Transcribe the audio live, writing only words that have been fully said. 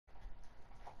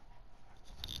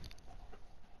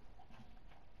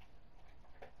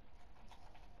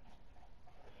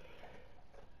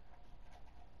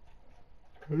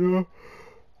Yeah.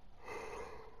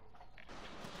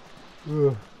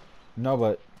 Ugh. No,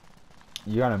 but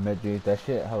you gotta admit, dude, that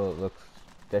shit hella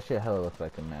looks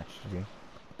like a match, dude.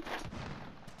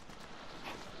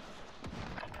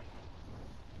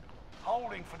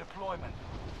 Holding for deployment.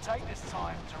 Take this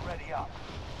time to ready up.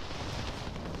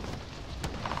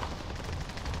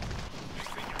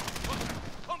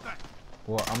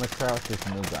 Well, I'm gonna try out this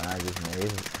new gun I just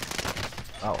made.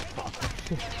 Oh, fuck.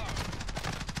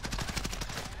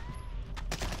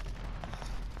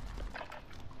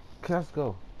 Okay, let's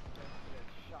go.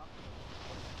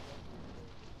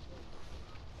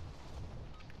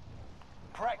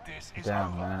 Practice is Damn,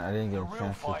 over. man, I didn't get The a real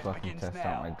chance to fight fucking begins test now.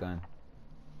 out my gun.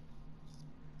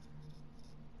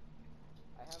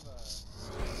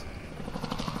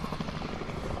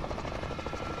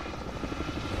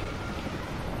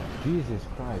 Jesus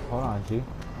Christ, hold on, G.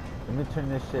 Let me turn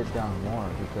this shit down more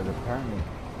because apparently,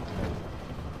 like,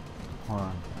 hold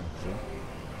on, let's see.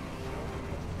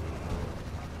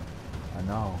 I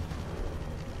know.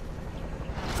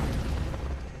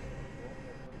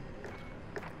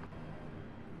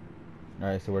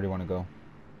 Alright, so where do you want to go?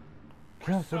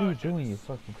 Chris, what are you doing, you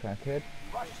fucking crackhead?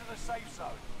 Rush to the safe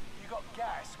zone. You got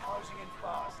gas closing in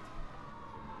fast.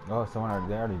 Oh,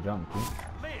 they already jumped, G.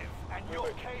 Live and your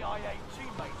KIA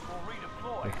teammates will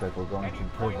redeploy. Looks like we're going Any to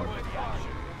prison. point-worthy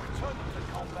action will return them to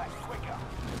combat quicker.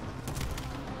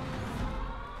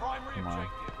 Primary Come on.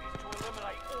 objective is to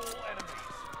eliminate all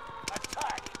enemies.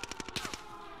 Attack!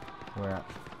 Where at?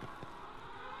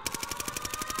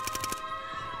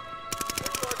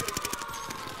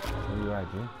 Where you at,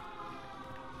 G?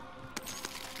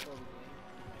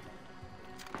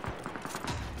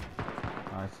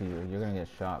 Oh, I see you. You're gonna get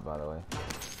shot, by the way.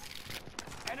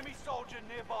 Enemy soldier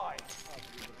nearby.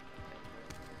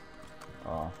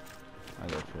 Oh, I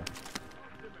got you.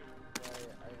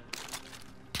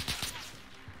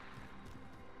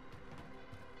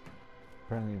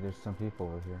 Apparently there's some people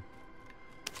over here.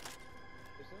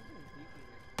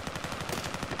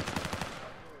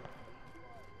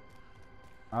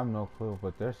 I have no clue,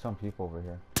 but there's some people over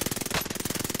here.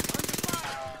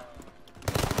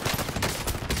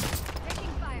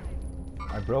 Taking fire.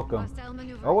 I broke him. Hostile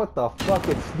maneuver. Oh, what the fuck?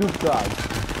 It's Snoop Dogg.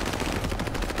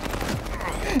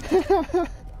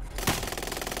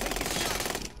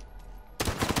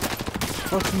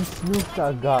 Fucking Snoop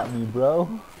Dogg got me, bro.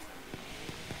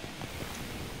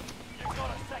 You've got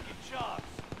a second chance.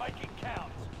 Make it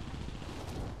count.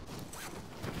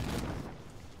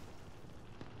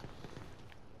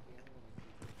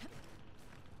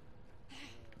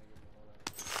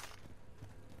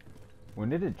 When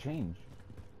did it change?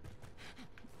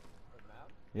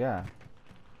 Yeah.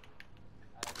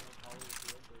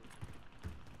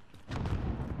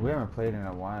 We haven't played in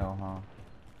a while, huh?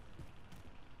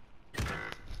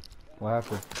 What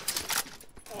happened?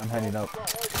 I'm heading up. Eyes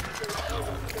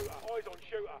on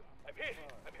shooter. I'm hit.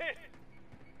 I'm hit.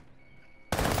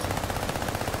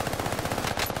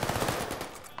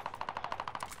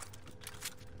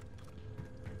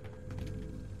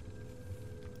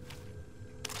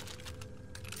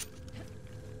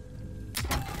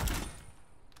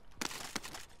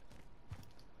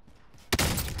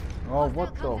 Oh,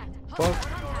 what the fuck?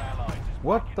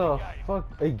 What the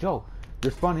fuck? Hey, Joe,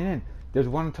 they're spawning in. There's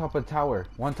one on top of the tower.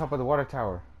 One top of the water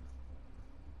tower.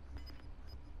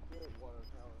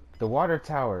 The water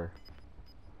tower.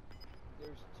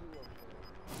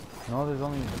 No, there's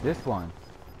only this one.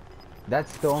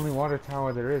 That's the only water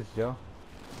tower there is, Joe.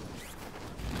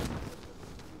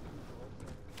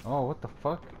 Oh, what the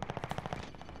fuck?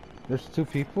 There's two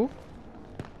people?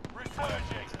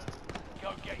 Resurging.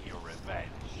 Go get your revenge.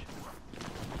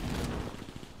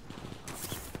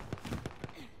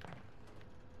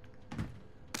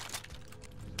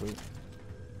 Sweet.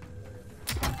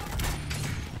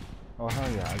 Oh,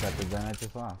 hell yeah, I got the gun I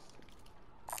just lost.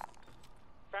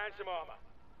 Found some armor.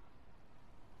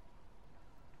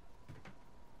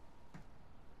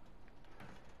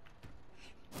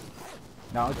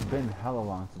 Now, it's been hella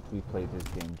long since we played this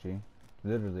game, G.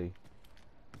 Literally.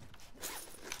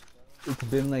 It's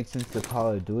been like since the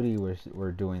Call of Duty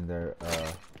were doing their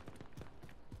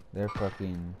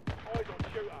fucking... Eyes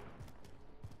on shooter.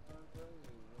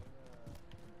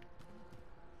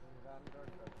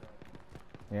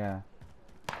 Yeah.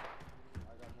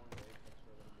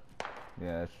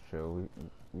 Yeah, that's true.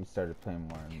 We started playing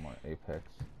more and more Apex.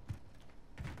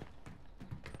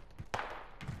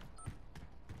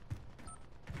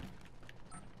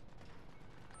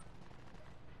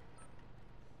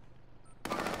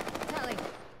 Tally.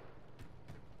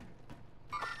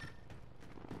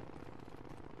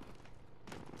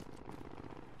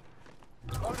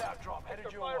 Loadout drop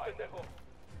headed your way.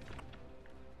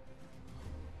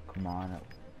 Come on,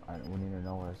 we need to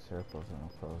know where circles are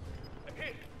close. I'm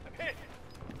hit! I'm hit!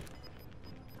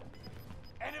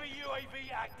 Enemy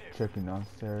UAV active. Checking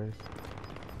downstairs.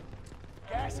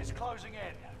 Gas is closing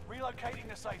in. Relocating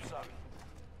the safe zone.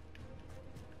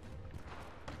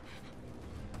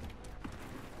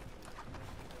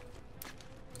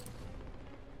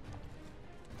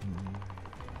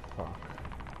 Fuck.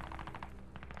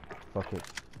 Fuck it.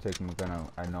 Taking the gun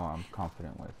I know I'm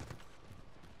confident with.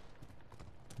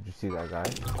 Did you see that guy?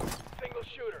 Single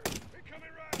shooter.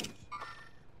 Incoming rounds.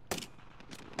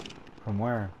 From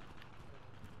where?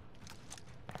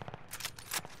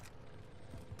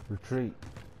 Retreat.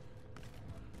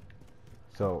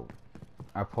 So,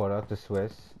 I pulled out the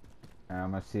Swiss, and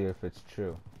I'm gonna see if it's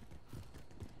true.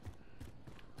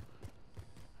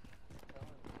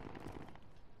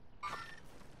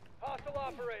 Hostile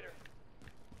operator.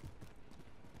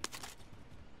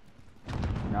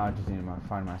 Now I just need to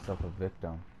find myself a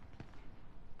victim.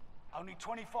 Only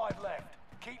 25 left.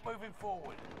 Keep moving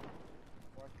forward.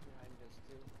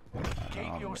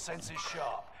 Keep your senses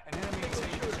sharp. An enemy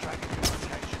team is tracking your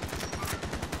location.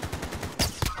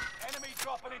 Enemy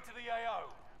dropping into the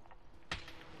AO.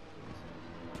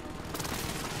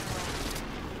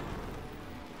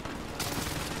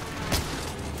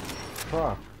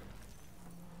 Fuck.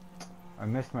 I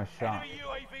missed my shot. Enemy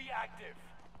UAV active.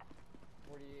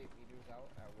 48 meters out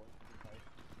at 155.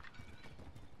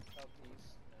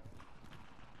 Southeast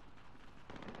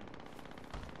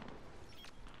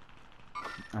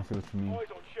now. I see what you mean.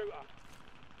 Eyes on shooter.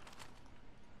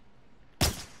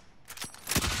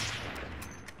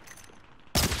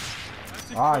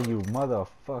 Ah, you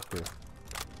motherfucker.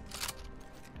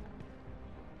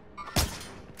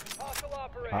 Hostile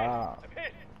operator. Ah. I'm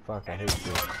hit. Fuck, I Enemy hate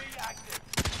you. UAV active.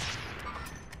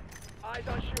 Eyes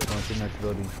on shooter. Going to the next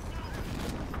building.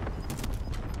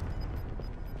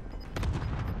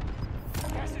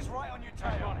 Gas is right on your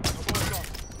tail.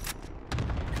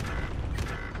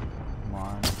 Come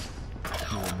on.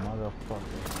 You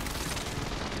motherfucker.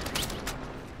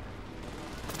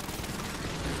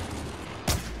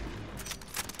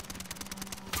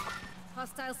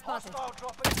 Hostile spotted. Hostile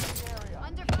dropping into the area.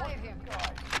 Under fire here.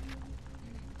 Guys,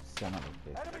 Son of a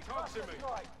bitch. enemy cluster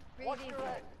strike. Watch Breathe your easy.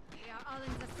 head. We are all in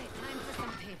the same time for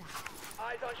some payback.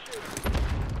 Eyes on shooter.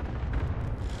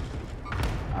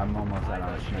 I'm almost out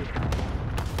of snake now.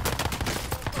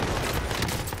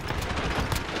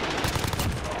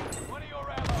 One of your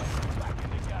allies is back in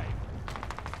the game.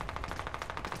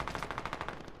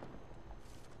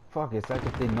 Fuck, it's like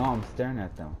if they know I'm staring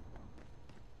at them.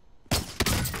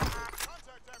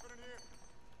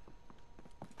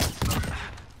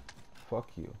 Fuck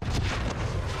you.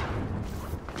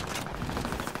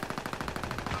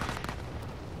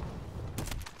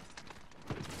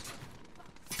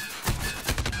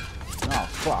 Oh,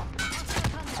 fuck.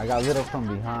 I got lit up from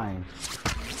behind.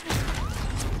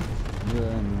 You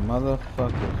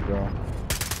motherfuckers, bro.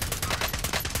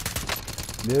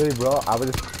 Literally, bro, I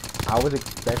was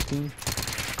expecting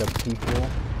the people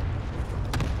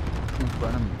in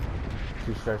front of me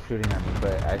to start shooting at me,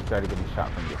 but I started getting shot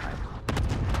from behind.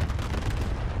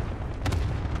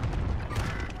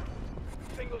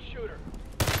 Single shooter.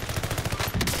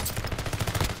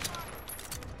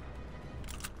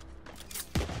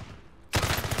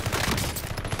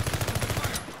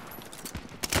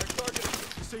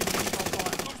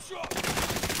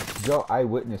 Joe, I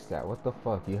witnessed that. What the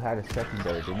fuck? You had a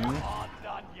secondary, didn't you? Not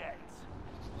done yet.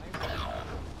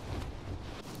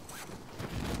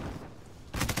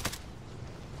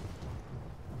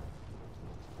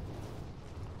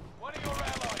 One of your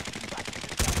allies is back in the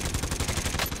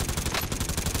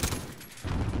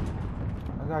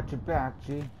game. I got your back,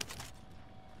 G.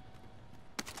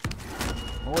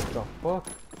 What the fuck?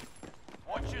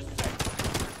 Watch your six.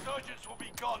 Resurgence will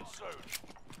be gone soon.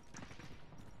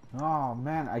 Oh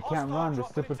man, I can't run the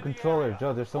stupid controller.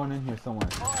 Joe, there's someone in here somewhere.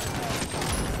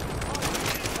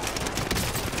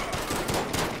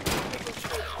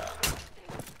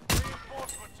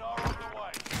 Reinforcements are on the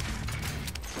way.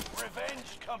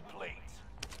 Revenge complete.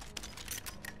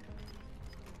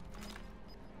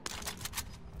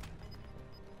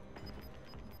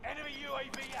 Enemy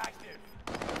UAV active.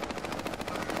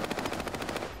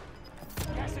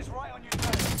 Gas is right on your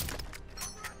tail.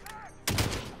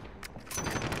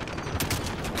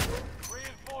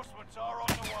 Reinforcements are on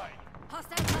the way.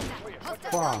 Hostile contact.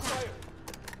 Hostile Fuck. contact.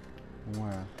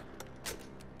 Where?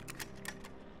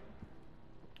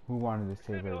 Who wanted to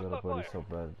save their little buddy so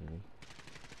badly?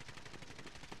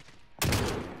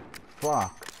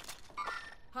 Fuck.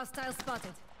 Hostile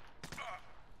spotted.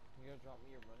 You gonna drop me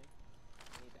your money?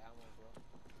 I need ammo, bro.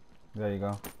 There you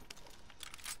go.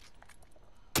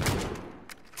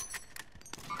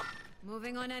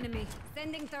 Moving on enemy.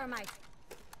 Sending thermite.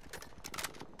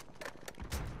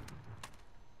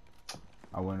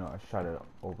 I went. I shot it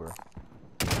over.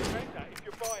 Take that if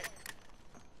you're buying.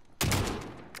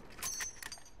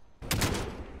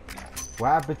 What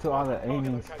happened to all the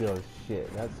aiming skills?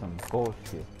 Shit, that's some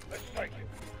bullshit. Let's take it.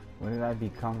 When did I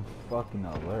become fucking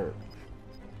alert?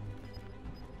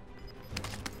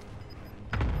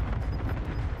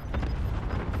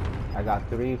 I got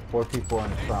 4 people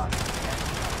in front.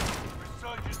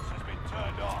 Resurgence has been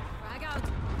turned off. Frag out.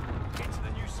 Get to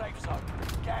the new safe zone.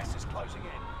 Gas is closing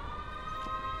in.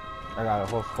 I got a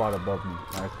whole squad above me,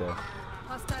 right there.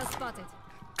 Hostile spotted.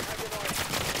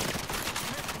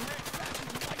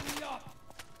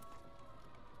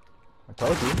 I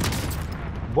told you.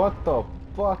 What the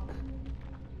fuck?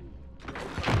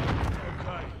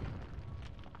 Okay.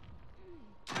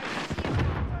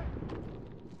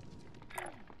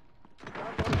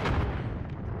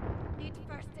 Need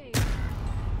first aid.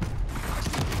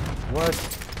 What?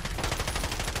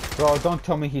 Bro, don't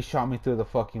tell me he shot me through the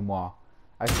fucking wall.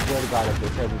 I swear to God, if they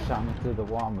said he shot me through the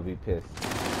wall, I'm gonna be pissed.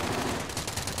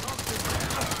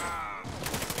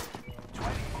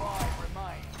 25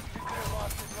 remain. You could have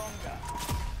lasted longer.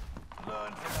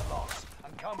 Learn from the loss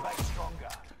and come back stronger.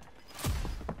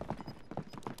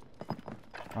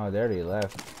 Oh, there he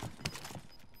left.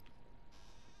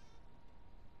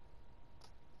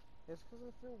 It's because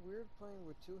I feel weird playing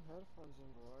with 2 headphones in,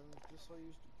 bro. I'm just so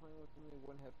used to playing with only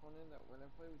 1 headphone in that when I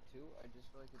play with 2, I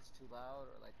just feel like it's too loud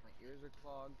or like my ears are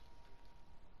clogged.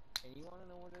 And you want to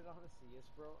know what it honestly is,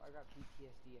 bro? I got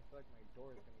PTSD. I feel like my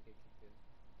door is gonna get kicked in.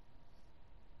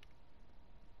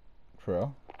 For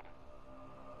real?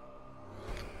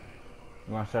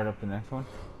 You wanna start up the next one?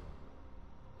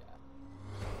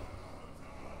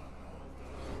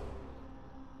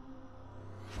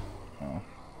 Oh.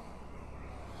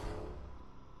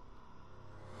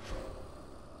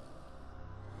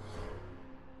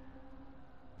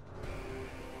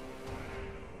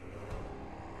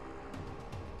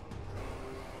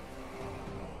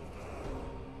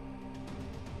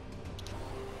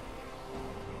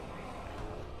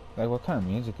 Like, what kind of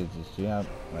music is this? Do you have,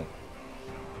 like...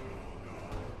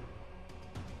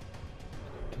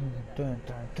 I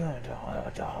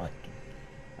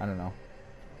don't know.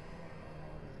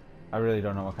 I really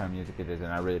don't know what kind of music it is,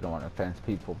 and I really don't want to offend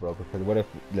people, bro, because what if,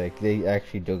 like, they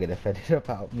actually do get offended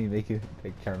about me making,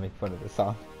 like, trying to make fun of the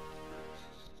song?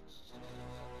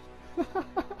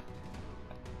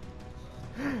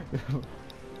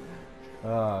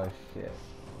 Oh, shit.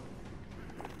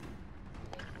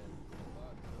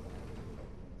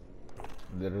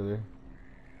 Literally.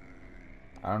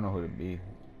 I don't know who to be.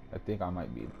 I think I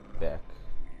might be Beck.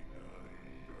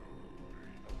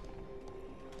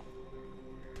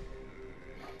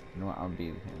 You know what? I'll be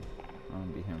him. I'm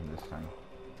gonna be him this time.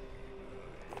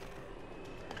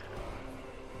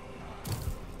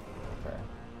 Okay.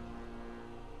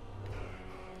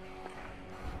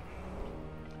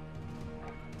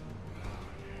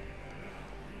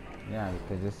 Yeah,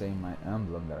 because this ain't my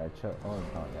emblem that I chose. Oh,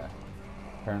 yeah.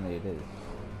 Apparently it is.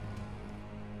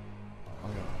 Oh,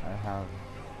 I have...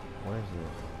 Where is it?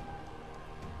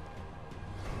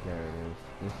 There it is.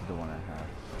 This is the one I have.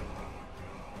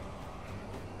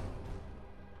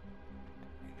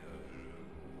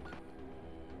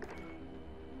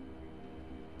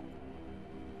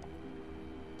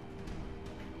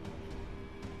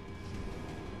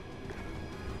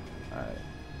 Alright.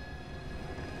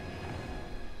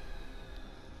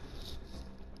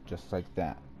 Just like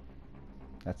that.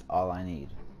 That's all I need.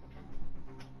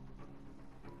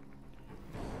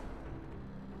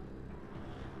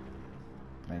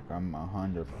 Like, I'm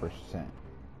 100%.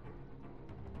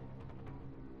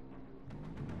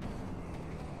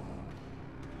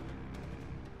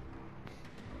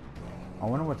 I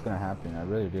wonder what's gonna happen. I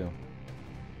really do.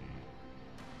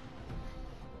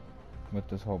 With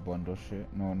this whole bundle shit.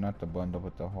 No, not the bundle,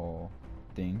 but the whole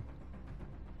thing.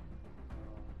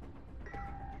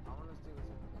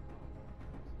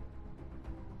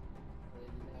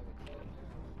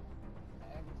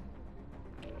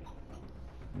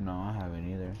 No, I haven't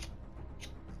either.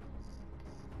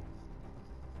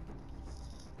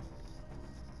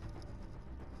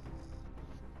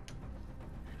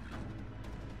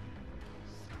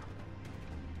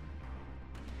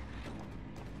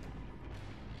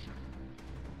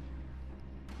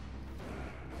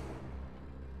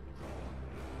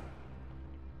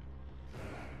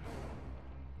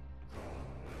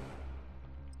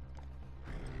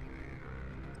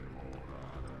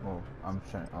 Oh, I'm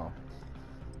trying. Oh.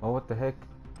 Oh, what the heck?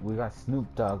 We got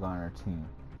Snoop Dogg on our team.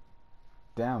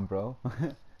 Damn, bro.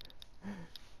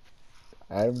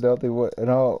 I'm the only one.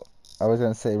 No, I was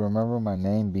gonna say, remember my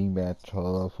name being bad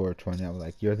Cholo 420. I was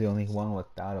like, you're the only one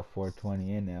without a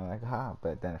 420 in there. I'm like, ha.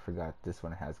 But then I forgot this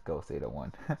one has Ghost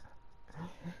 801.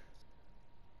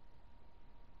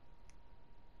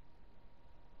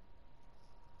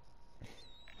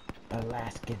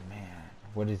 Alaskan man.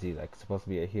 What is he like? Supposed to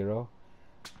be a hero?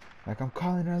 Like, I'm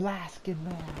calling Alaskan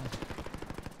man.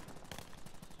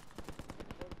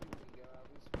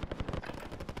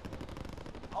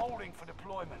 Holding for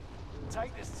deployment.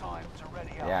 Take this time to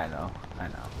ready up. Yeah, I know.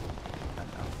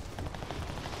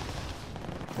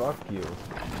 Fuck you.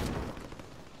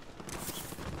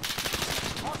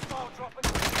 Hostile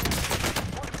dropping.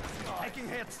 Watch the sky. Taking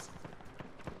hits.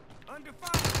 Under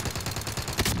fire.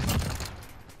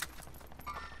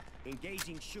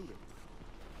 Engaging shooter.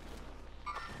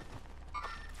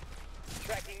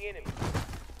 Tracking enemy.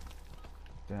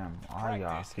 Damn, all y'all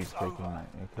Practice keep is taking over. my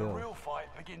The kills. real fight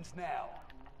begins now.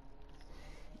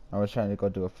 I was trying to go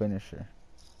do a finisher.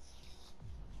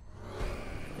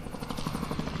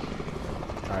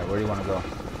 Alright, where do you want to go?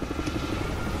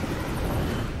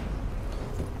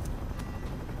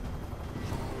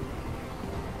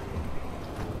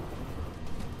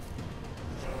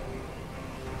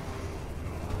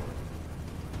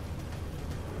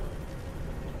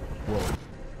 Whoa.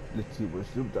 Let's see where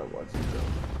Snoop Dogg wants to go.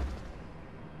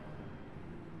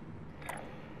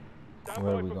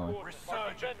 Where are we going?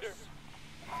 Resurgence.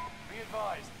 Be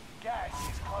advised, gas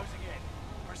is closing in.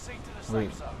 Proceed to the Wait.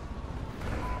 safe zone.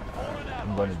 Fallen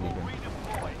I'm going allies to will Deacon.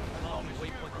 redeploy as long as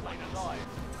you remain alive.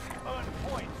 Earn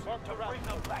points to bring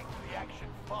them back to the action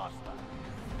faster.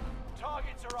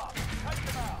 Targets are up. Take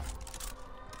them out.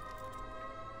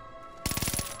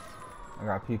 I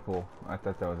got people. I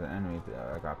thought that was an enemy.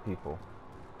 I got people.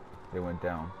 They went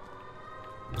down.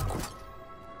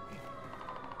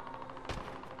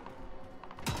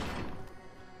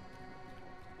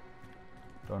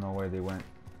 Don't know where they went.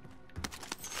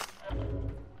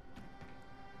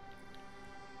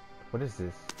 What is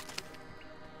this?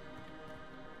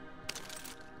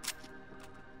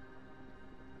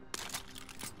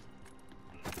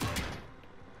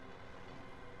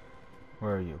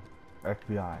 Where are you?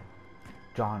 FBI.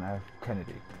 John F.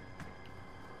 Kennedy.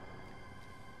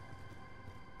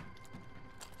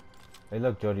 Hey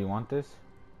look, Joe, do you want this?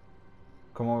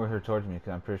 Come over here towards me,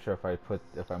 because I'm pretty sure if I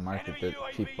mark it, the Enemy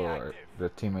UAV people or active. the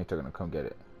teammates are gonna come get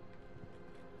it.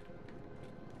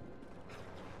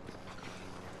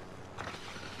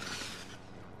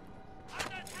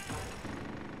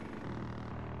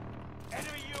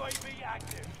 Enemy UAV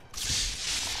active.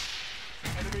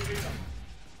 Enemy leader.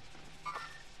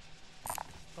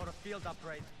 Got a field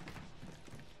upgrade.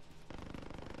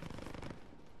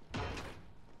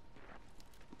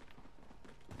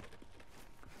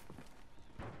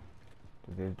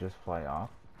 Did they just fly off?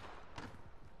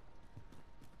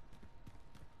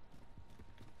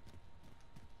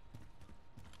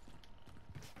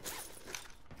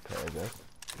 Okay, I guess.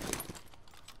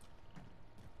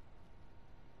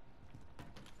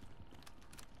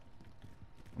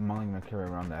 I'm only gonna carry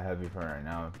around that heavy for right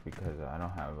now because I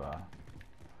don't have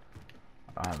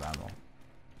ammo.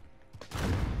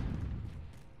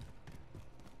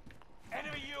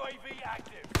 Enemy UAV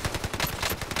active.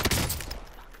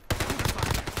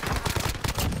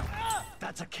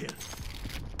 That's a kill. Not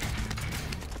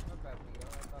bad, Miguel.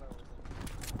 I thought I was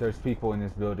in. There's people in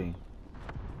this building.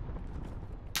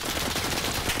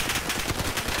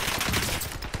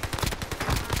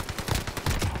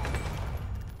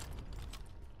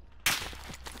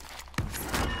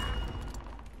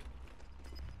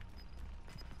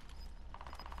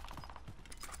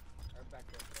 I'm back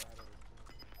there, bro.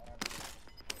 I had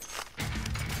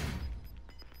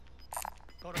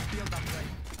Got a field upgrade.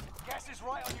 Gas is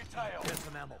right on your tail. Here's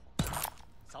some ammo.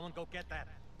 Someone go get that.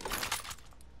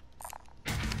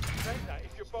 Take that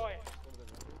if you're buying. Go to the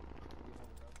vendor. Do you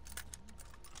have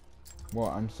enough? Well,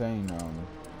 I'm saying,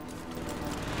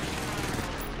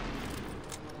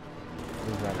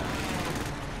 where's that at?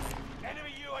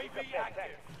 Enemy UAV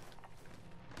active.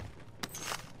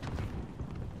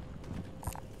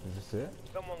 Is this it?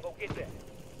 Someone go get that.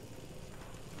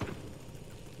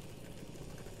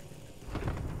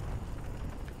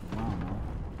 I don't know.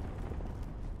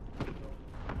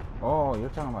 Oh, you're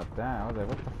talking about that. I was like,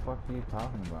 what the fuck are you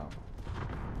talking about?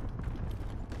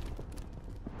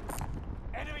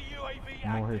 Enemy UAV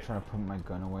I'm over here active. trying to put my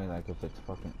gun away like if it's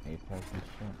fucking Apex and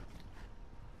shit.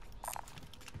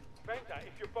 Take that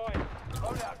if you're buying.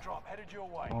 Loadout drop headed your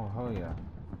way. Oh, hell yeah.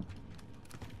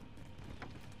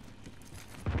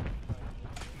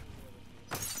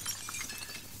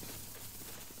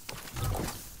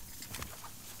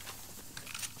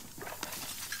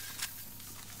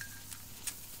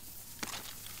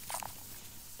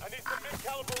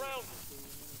 caliber rounds.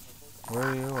 Where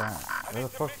are you at? I Where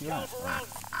need the some fuck you at? mid-caliber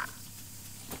rounds.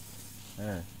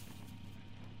 There.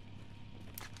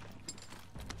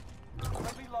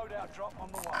 Friendly loadout drop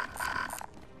on the way.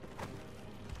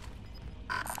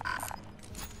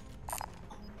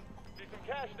 See some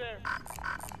cash there.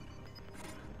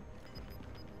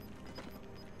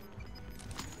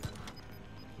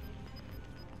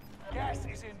 Gas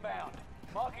is inbound.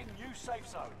 Marking new safe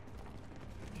zone.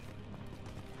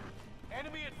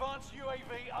 Enemy advanced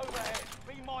UAV overhead.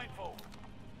 Be mindful.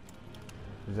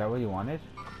 Is that what you wanted?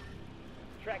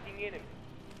 Tracking enemy.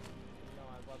 No,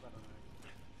 I bought that on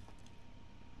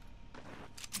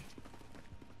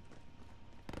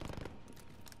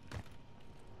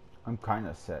I'm kind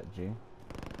of set, G.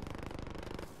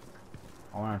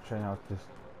 I want to try out this.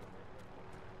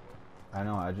 I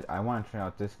know, I want to try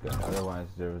out this gun. Otherwise,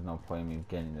 there was no point in me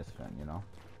getting this gun, you know?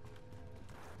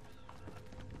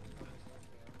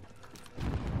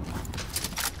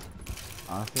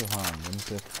 Honestly, hold on. Let me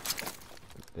see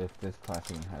if this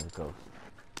class even has ghosts.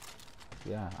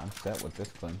 Yeah, I'm set with this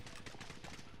gun.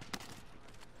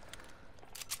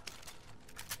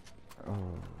 Oh.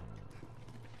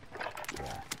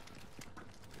 Yeah.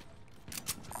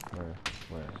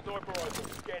 Where? Sniper rifle.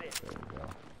 Get it. There we go.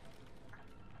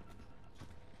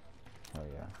 Oh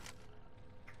yeah.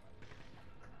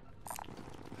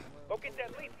 Go get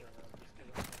that lead.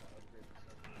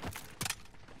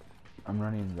 I'm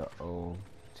running the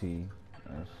OT.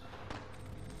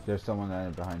 There's someone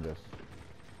that behind us.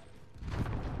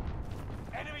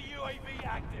 Enemy UAV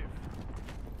active.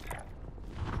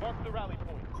 Mark the rally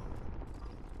point.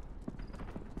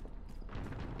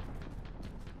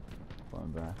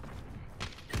 Going back.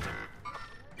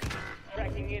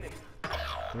 Tracking enemy.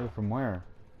 Wait, from where?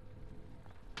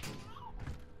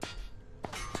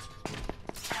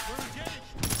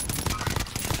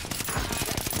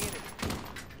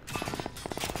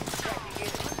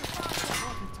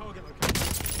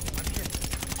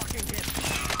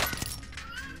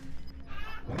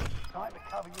 Time to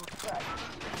cover your track.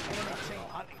 Enemy team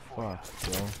hunting for Fuck,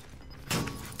 bro.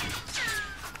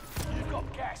 you. You've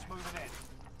got gas moving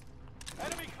in.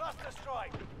 Enemy cluster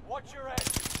strike. Watch your head.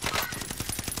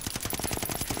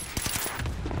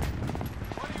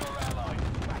 One of your allies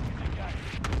is back in the game.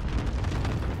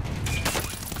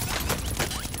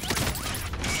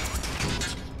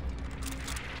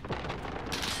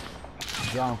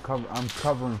 Yeah, I'm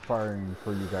covering firing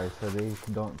for you guys so they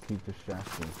don't keep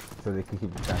distracting. So they can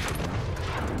keep distracting.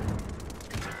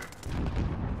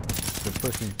 They're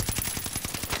pushing.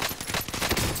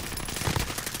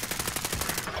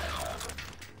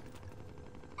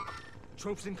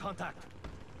 Troops in contact.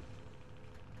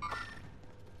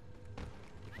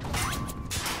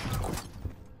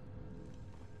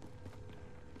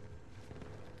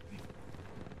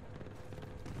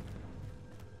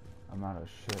 I'm out of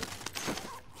shit.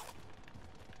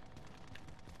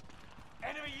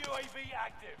 Enemy UAV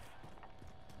active.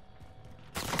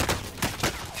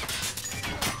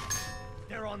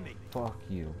 They're on me. Fuck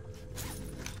you.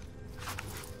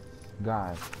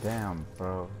 God damn,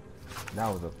 bro.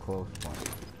 That was a close one.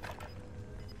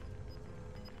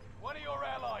 One of your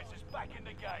allies is back in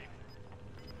the game.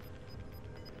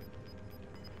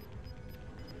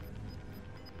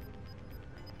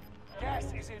 Gas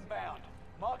is inbound.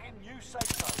 Marking new safe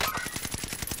zone.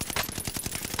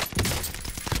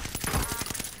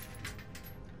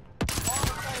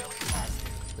 Fire sale is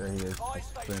active. There he is. Buy Just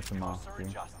station finish him off. costs are See?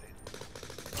 adjusted.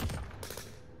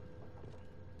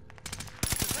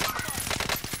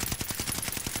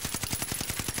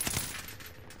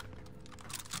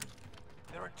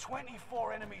 There are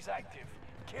 24 enemies active.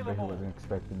 Kill I bet them he all. wasn't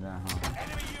expecting that, huh?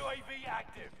 Enemy UAV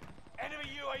active. Enemy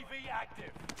UAV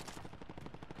active.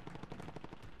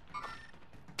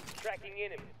 Tracking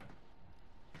enemy.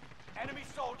 Enemy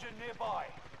soldier nearby.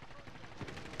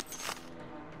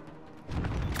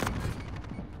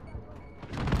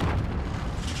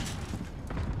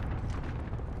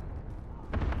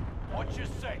 Watch your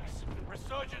six.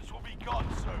 Resurgence will be gone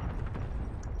soon.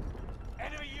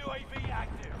 Enemy UAV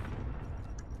active.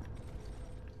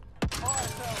 Fire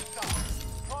sales done.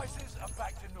 Prices are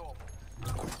back to normal. I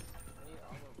need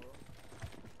armor, bro.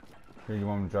 Here, you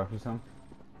want me to drop you some?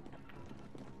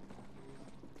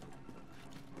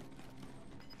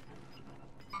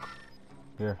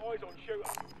 Here, Eyes on shooter.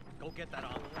 Go get that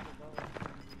armor.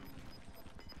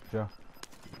 Joe.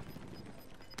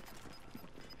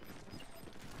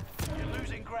 You're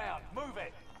losing ground. Move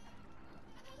it.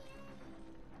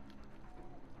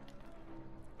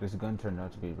 This gun turned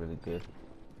out to be really good.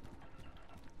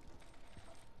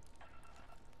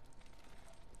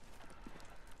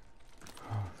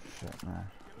 Oh shit, man.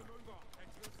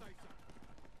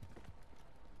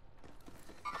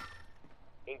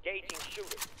 Engaging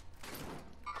shooter.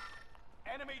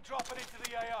 Enemy dropping into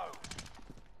the AO.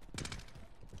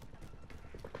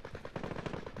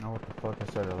 Now what the fuck? I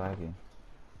started lagging.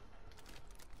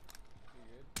 You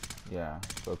good? Yeah,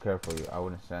 so careful. I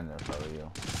wouldn't stand there if I were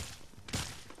you.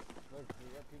 Look, we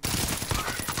got people.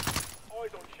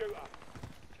 Eyes on shooter.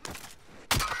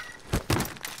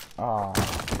 Oh,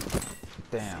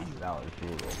 damn, that was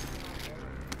brutal.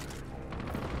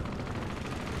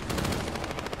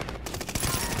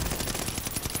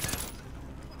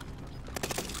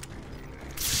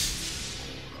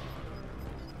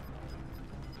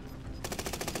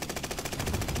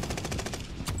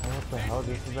 What the hell?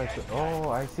 This is like, oh,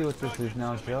 I see what this is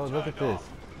now, Joe. Look at this.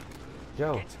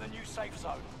 Joe, Get to the new safe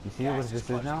zone. you see Gas what is this is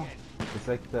closing now? in. It's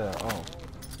like the, oh.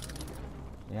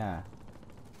 Yeah.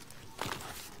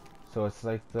 So it's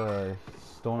like the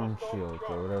storm shields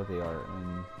or whatever they are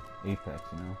in Apex,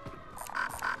 you know?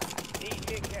 Need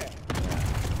big care. Yeah.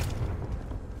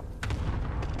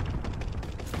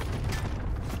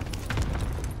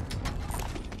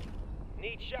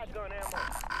 Need shotgun ammo.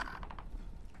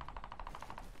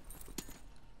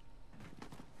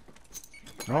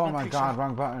 Oh my god,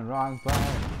 wrong button, wrong button.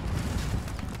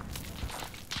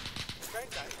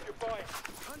 Contact, you're fire.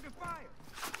 Under fire.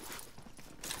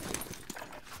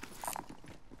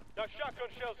 Got shotgun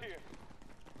shells here.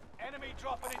 Enemy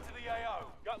dropping into the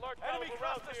AO. Got large Enemy caliber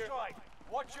rounds cluster here. strike.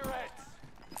 Watch your heads.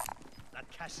 That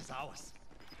cash is ours.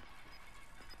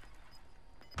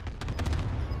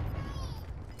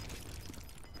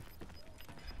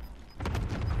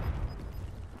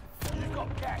 You've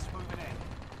got gas moving in.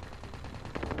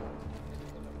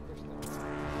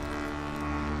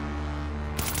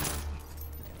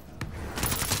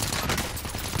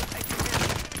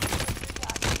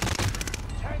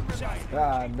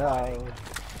 Ah, no.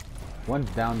 One's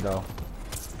down though.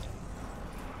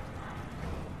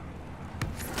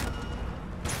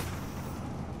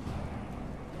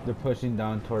 They're pushing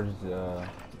down towards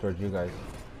you guys.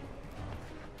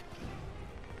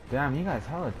 Damn, you guys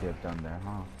hella dipped down there,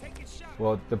 huh?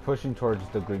 Well, they're pushing towards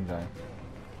the green guy.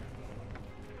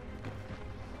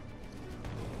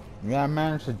 Yeah, I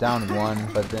managed to down one,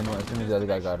 but then as soon as the other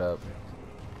guy got up,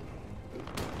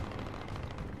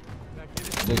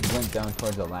 they went down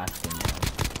towards the last one.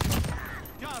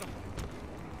 Got him.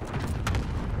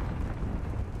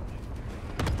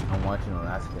 I'm watching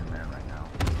Alaskan Man right now.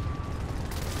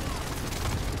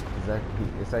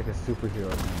 It's like a superhero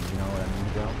name, you know what I mean,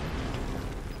 Joe?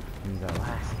 He's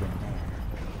Alaskan Man.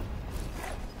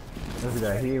 Look at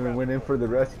that, he even went in for the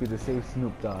rescue to save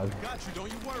Snoop Dogg. Got you,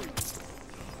 don't you worry.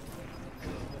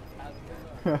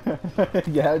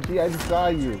 Yeah, gee, I saw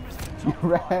you. You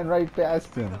ran right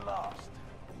past him. The last.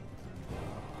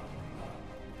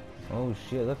 Oh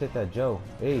shit, look at that, Joe.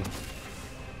 Hey,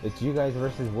 it's you guys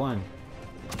versus one.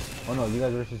 Oh no, you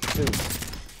guys versus two.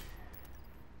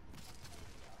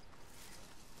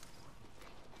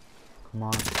 Come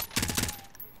on.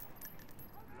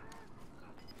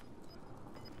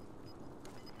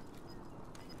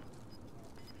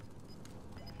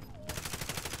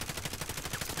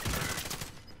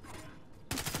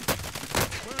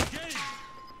 We're engaged.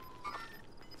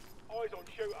 Eyes on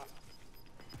shooter.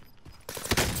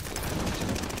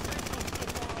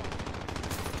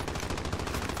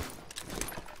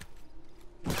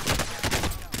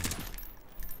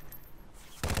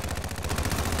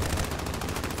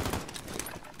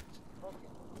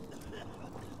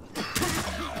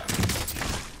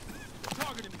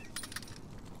 Targeting me.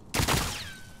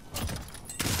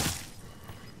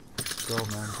 Go,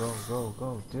 man, go.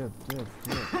 Dip.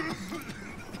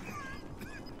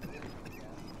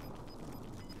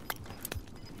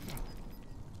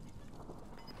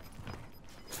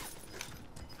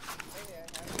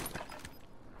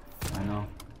 I know.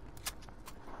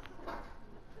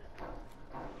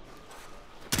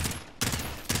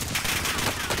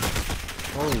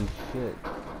 Holy shit.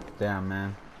 Damn,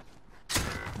 man.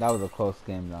 That was a close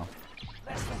game, though.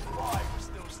 Less than 5 are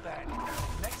still standing.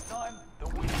 Next time, the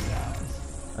win's ours.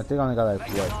 I think I only got like,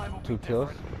 Next time will what, be 2 kills?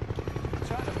 different.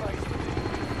 Turn the face with it.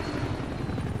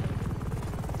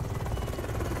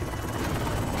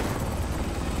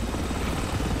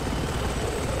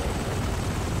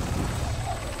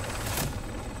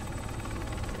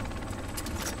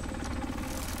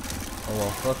 Oh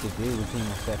well, fuck it, dude. We came in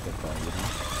second, though, you know?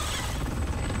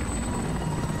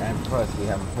 And plus, we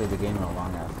haven't played the game in a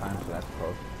long ass time, so that's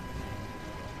close.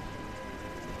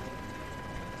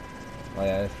 Oh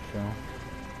yeah, that's true.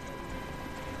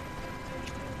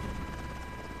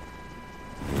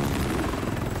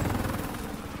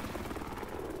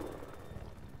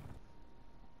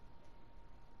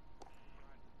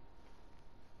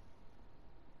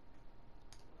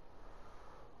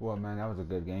 Well, man, that was a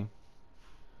good game.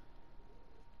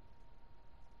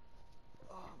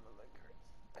 Oh, my leg hurts.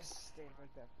 I stayed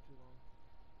like that for too long.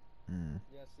 Mm.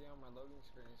 Yeah, see on my loading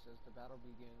screen it says the battle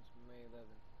begins May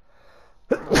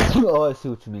 11th. Oh, I see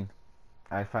what you mean.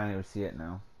 I finally see it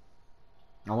now.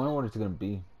 I wonder what it's gonna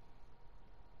be.